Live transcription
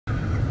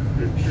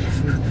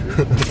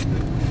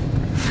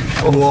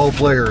All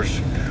players.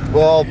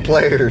 All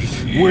players.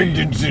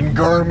 Windens in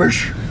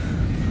Garmish.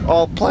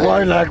 All players.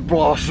 Lilac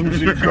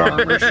blossoms in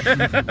Garmish.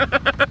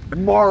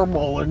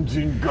 Marmalins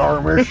in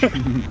Garmish.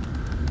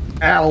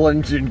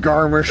 Allens in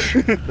Garmish.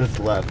 That's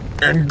left.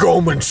 And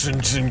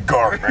Gomansons in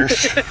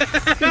Garmish.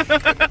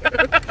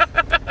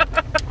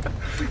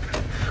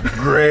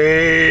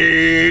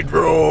 Great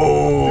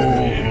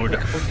Road.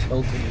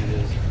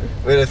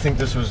 Wait, I think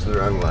this was the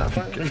wrong left.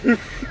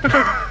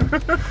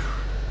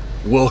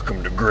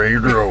 Welcome to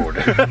Great Road.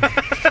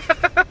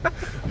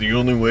 The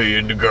only way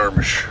into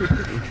Garmish.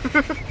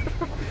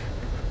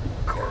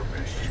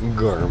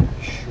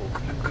 Garmish.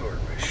 Welcome to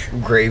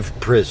Garmish. Grave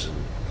prison.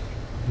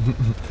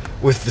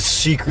 With the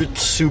secret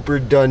super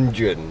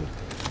dungeon.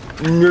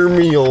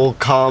 Nermial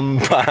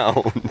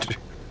Compound.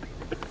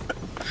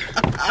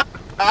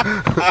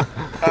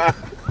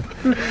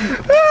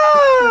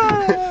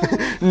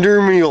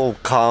 Nermial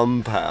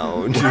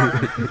Compound.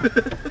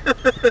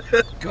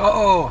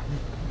 Go!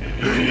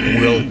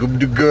 Welcome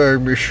to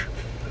Garmish.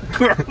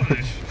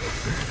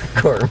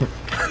 Garmish.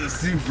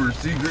 Super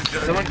secret.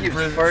 Someone keeps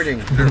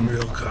farting.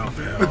 Nermial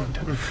Compound.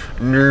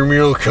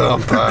 Nermial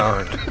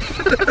Compound.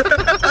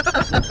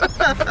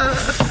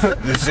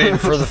 This ain't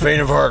for the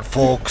faint of heart,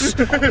 folks.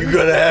 You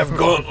gotta have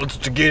gauntlets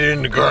to get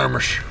into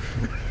Garmish.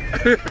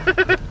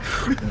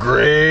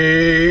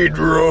 Great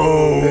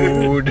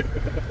Road.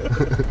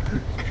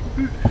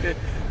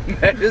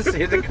 I just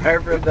see the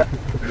car from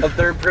a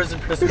third person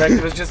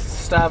perspective is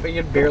just stopping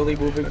and barely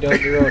moving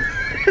down the road.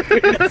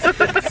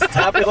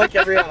 Stopping like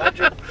every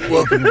 100 feet.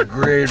 Welcome to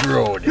Great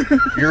Road.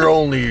 Your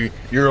only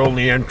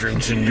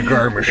entrance into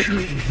Garmish.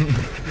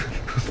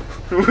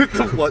 With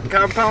the what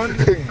compound?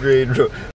 Great Road.